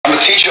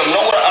teach you. I'm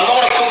not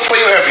gonna cook for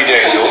you every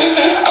day, yo.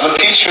 I'm gonna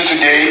teach you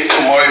today.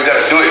 Tomorrow you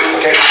gotta do it,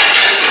 okay?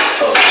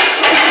 So,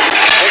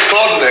 get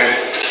closer then.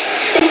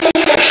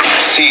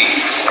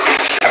 See,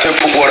 after you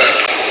put water,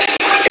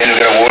 and you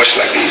gotta wash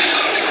like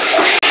this.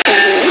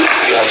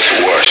 You have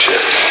to wash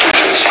it.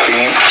 Just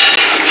cream.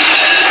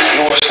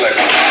 You wash like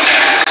 1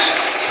 time.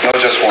 Not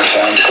just 1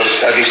 time,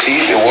 because as you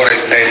see, the water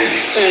is dirty.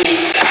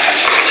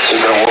 So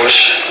you're gonna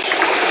wash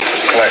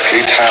like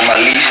 3 times at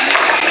least.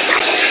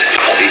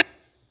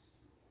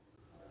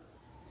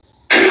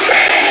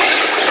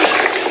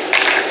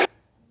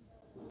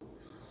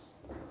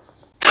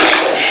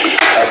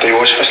 After you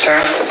wash first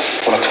time,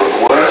 I'm gonna put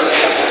water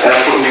and I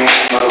put new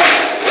water.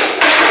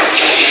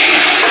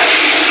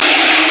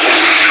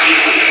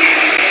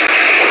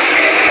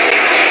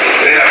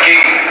 Then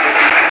again,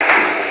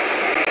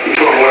 you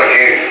put water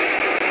again.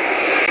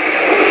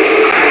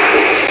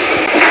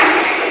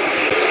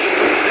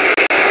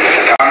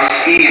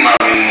 See,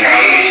 mommy, how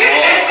you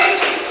walk.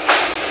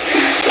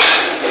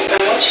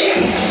 I'm watching.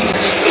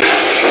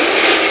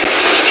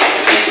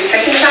 This is the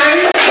second time?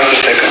 That's the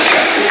second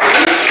time.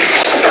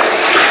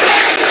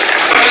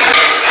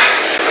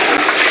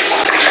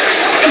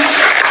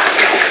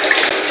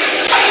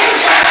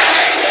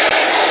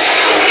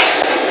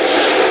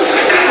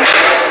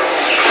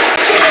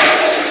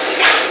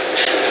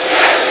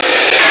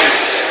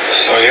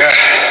 So yeah,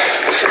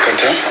 the second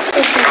time.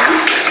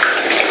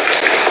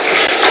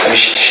 Let me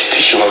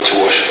teach you how to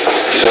wash.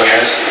 Use your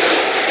hands.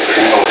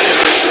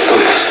 Do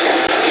this.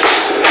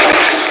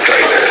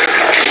 Right there.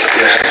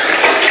 Yeah.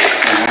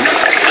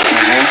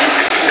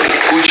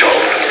 Good job.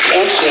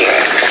 Thank you.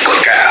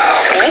 Good girl.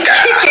 Good girl.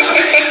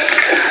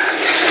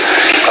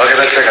 Okay,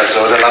 let's take it. So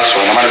the last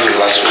one. I'm gonna do the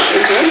last one.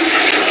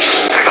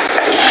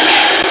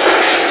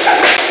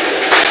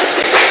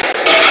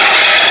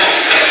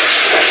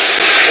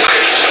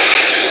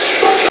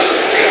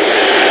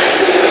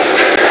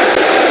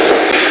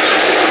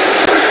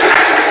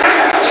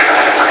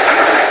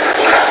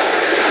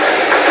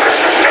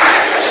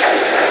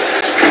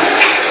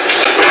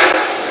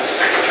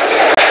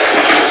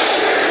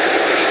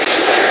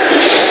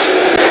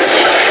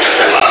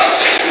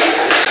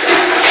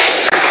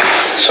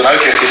 So now you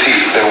can see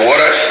the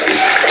water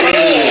is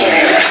clean.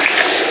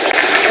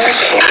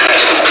 So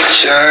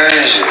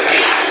change it.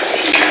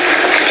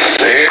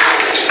 See?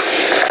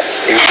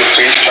 If the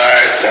French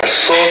fries, they're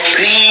so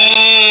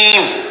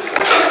clean.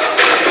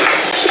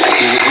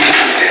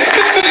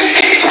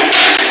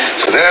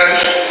 So then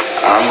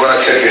I'm gonna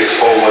take this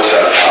whole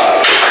water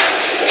out.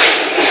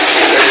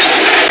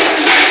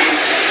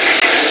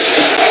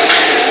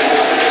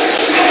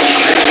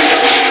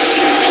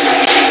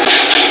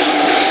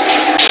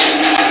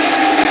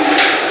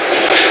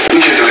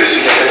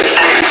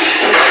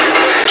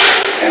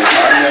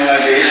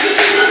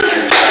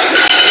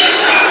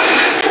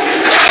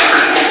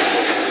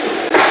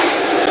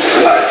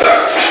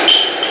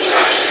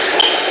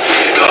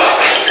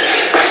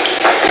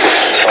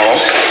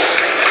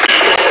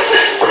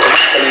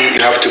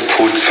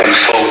 Some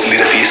salt,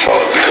 little bit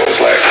salt, because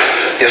like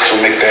just to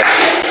make that.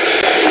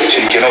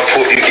 So you cannot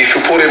put, if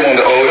you put them on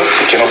the oil,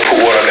 you cannot put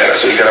water there.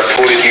 So you gotta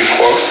put it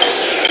before.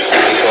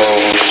 So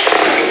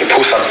you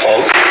put some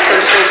salt. So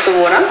you salt the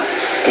water?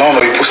 No,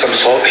 you put some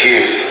salt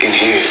here, in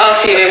here. Oh,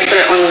 so you don't put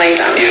it on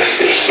later? Yes.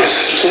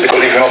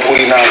 Because if you're not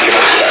putting it now, you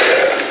cannot put it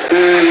there.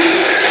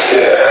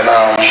 Yeah,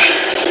 and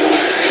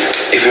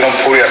if you don't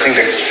put it, I think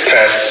the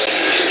taste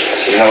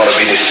is not gonna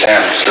be the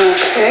same.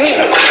 Okay.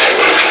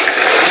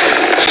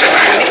 So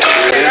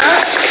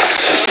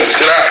mix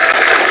it up.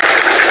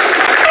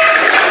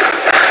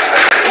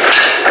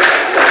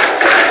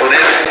 For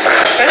this.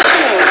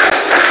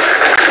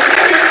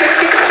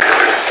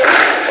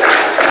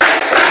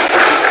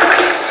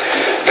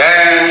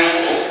 Then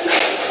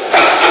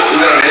you're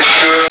gonna make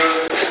sure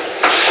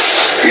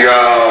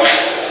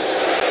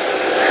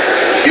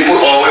you put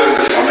oil in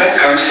the front.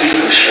 Come see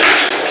the show.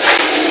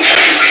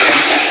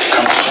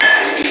 Come.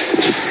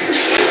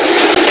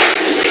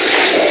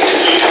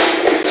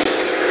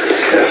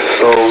 Yes,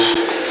 so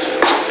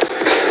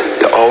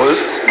the oil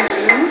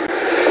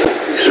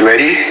is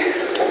ready.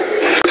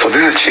 So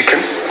this is chicken.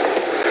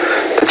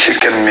 The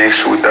chicken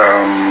mixed with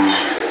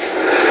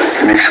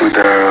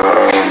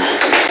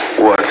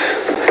what?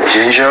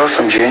 Ginger,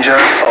 some ginger,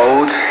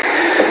 salt,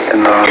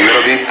 and a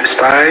little bit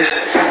spice,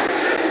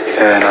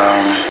 and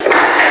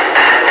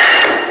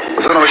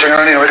what's that?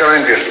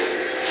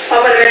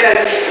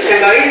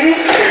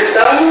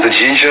 The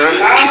ginger,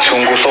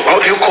 kitungu salt. How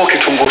do you call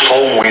kitungu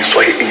salt in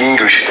Swahili, in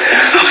English?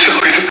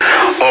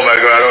 Oh my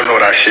God, I don't know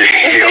that shit.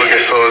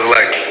 Okay, so it's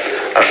like,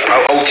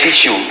 I'll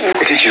teach you.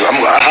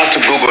 I have to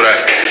Google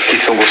that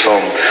kitungu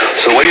salt.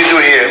 So what you do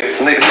here,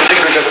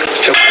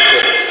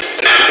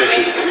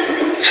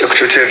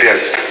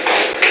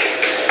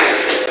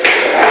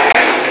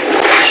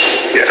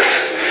 yes.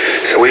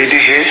 So what you do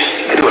here,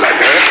 you do it like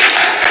that.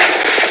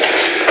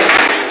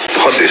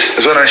 Hold this.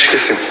 Is what I should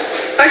listen.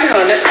 I can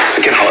hold it.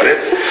 You can hold it.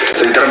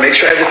 So you gotta make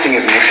sure everything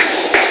is mixed.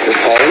 The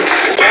salt.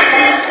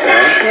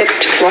 Yeah.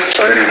 Just wash it.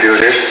 Then you do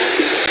this.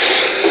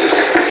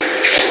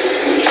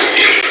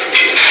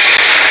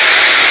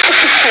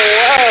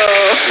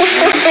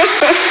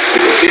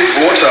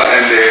 water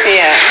and the...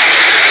 Yeah.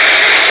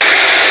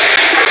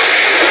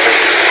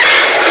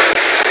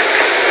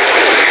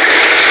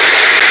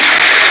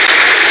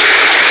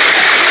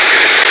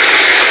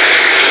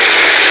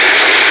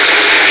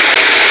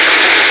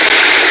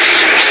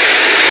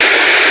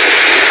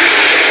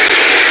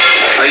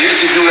 I used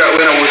to do that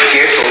when I was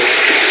ghetto,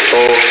 so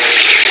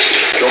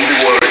don't be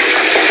worried.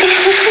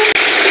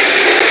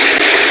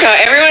 No,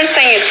 everyone's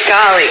saying it's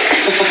garlic.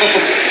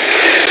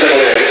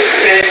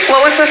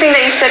 What was the thing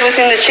that you said was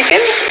in the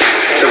chicken?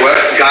 So what?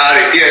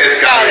 Garlic. Yes,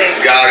 garlic.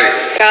 Garlic.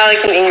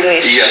 Garlic in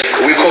English. Yes.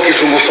 We cook it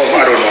to most of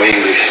I don't know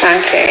English.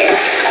 Okay.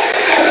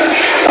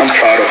 I'm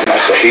proud of my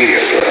Swahili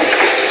as well.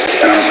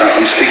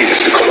 I'm speaking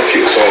just because of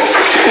you. So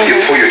you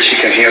put your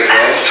chicken here as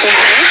well.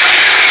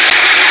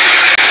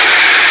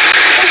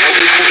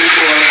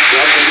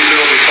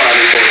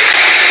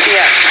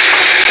 Yeah.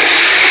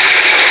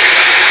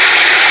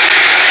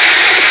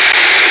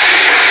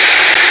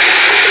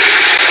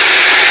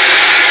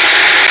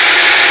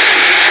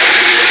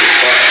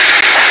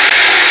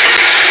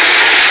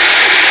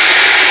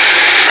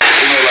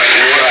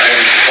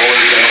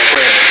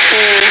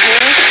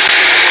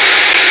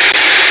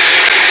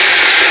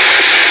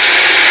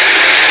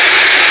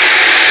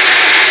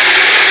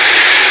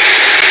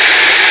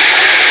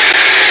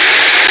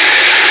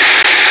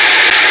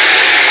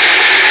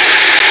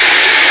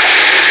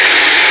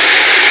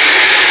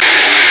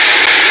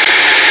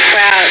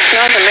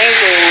 Smells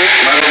amazing.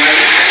 Smells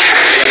amazing?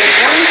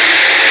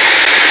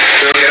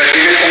 So can I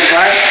give it some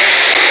time?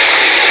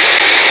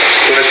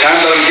 So the time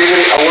that I'm giving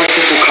it, I want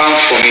you to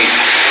count for me.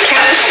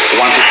 Count?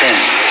 1 to 10.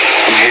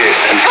 I'm here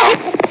and count.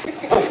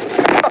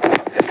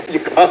 You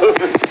count?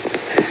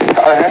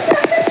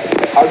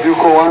 How do you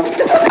go on?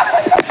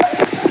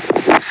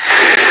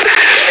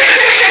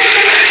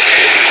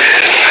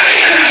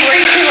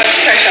 Way too much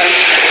pressure.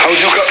 How do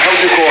you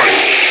go on?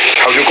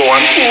 How do you go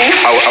on?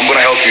 I'm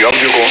gonna help you. How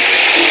do you go on?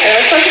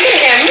 Supposed to be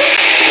M.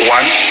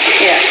 1?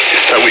 Yeah.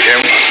 Start with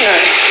M? No.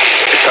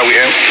 Start with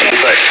M?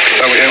 It's like,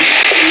 start with M?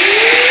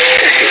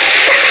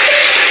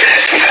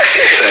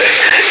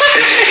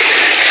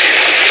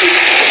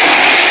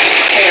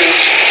 M.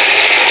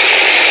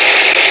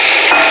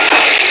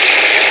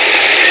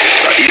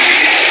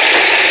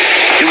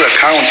 You will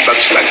count, but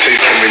like so you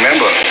can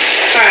remember.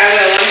 Alright, I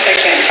will. 1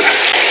 second.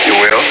 You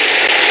will?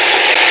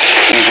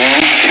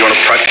 You want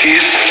to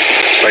practice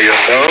by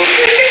yourself?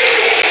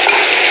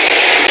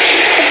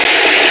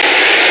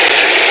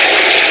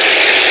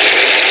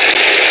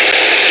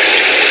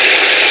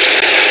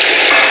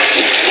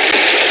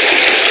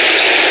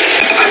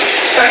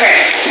 Okay.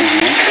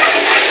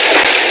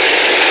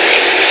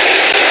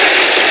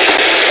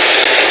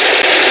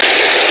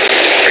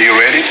 Are you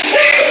ready?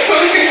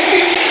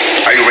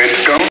 Are you ready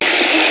to count?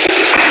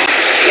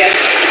 Yes.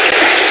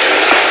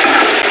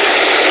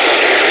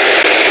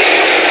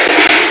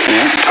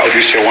 How do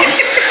you say 1?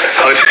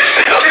 How do you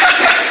say 1?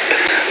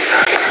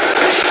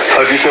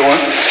 How do you say 1?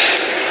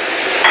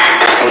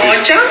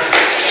 Moja.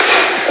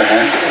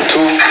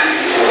 2.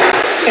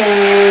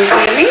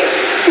 Really?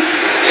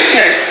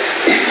 No.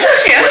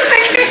 Yes.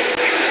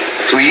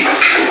 3.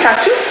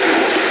 Tatu.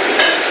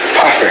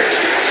 Perfect.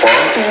 4.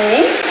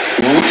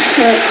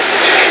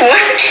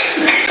 What?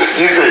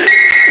 You say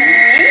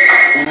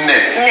ne.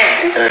 Ne.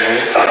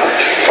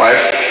 5.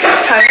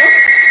 Tano.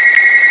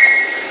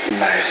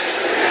 Nice.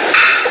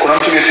 Kuna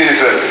mtu getini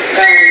sasa?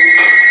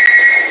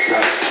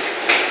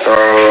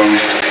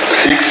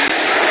 6.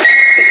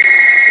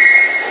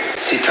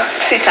 Sita.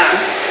 Sita.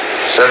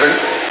 7.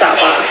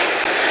 Saba.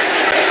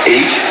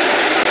 8.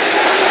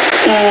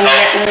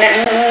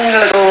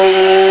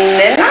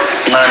 Nena?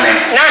 Nane.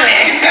 Nane.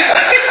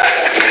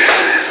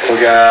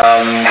 Okay,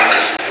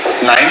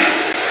 9.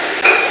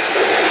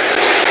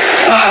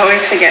 Oh, I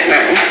always forget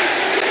 9.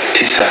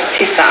 Tisa.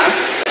 Tisa.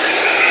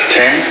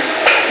 10.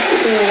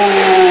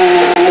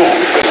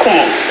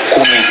 Kumu.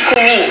 Kumi.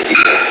 Kumi.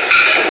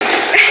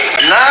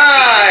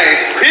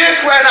 Nice. Big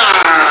winner.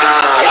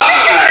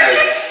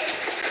 Nice.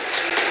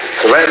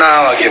 So right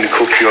now I can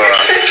cook your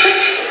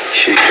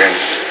chicken.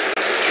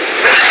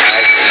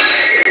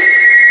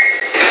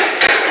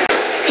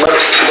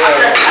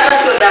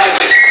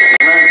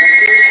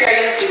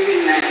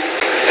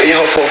 Can you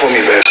hold for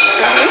me, babe?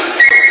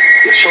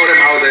 You show them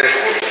how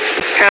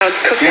it's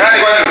cooking.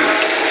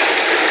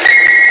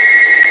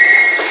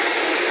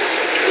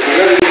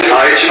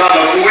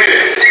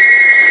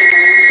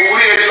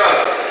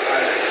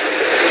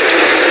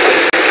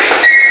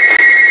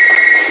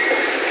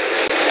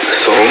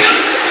 So,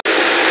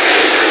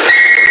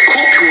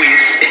 cook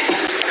with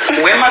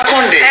Wema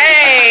Konde.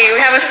 Hey, we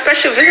have a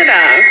special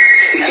visitor.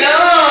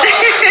 Hello.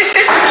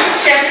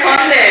 Chef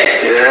Conde.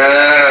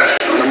 Yeah,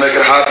 I'm gonna make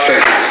it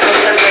happen. I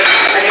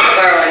need to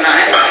borrow a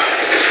knife.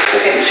 We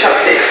can chop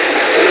this.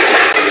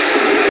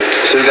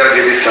 So you gotta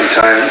give it some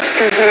time.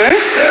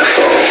 Yeah,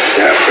 so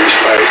yeah, French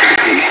fries to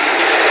be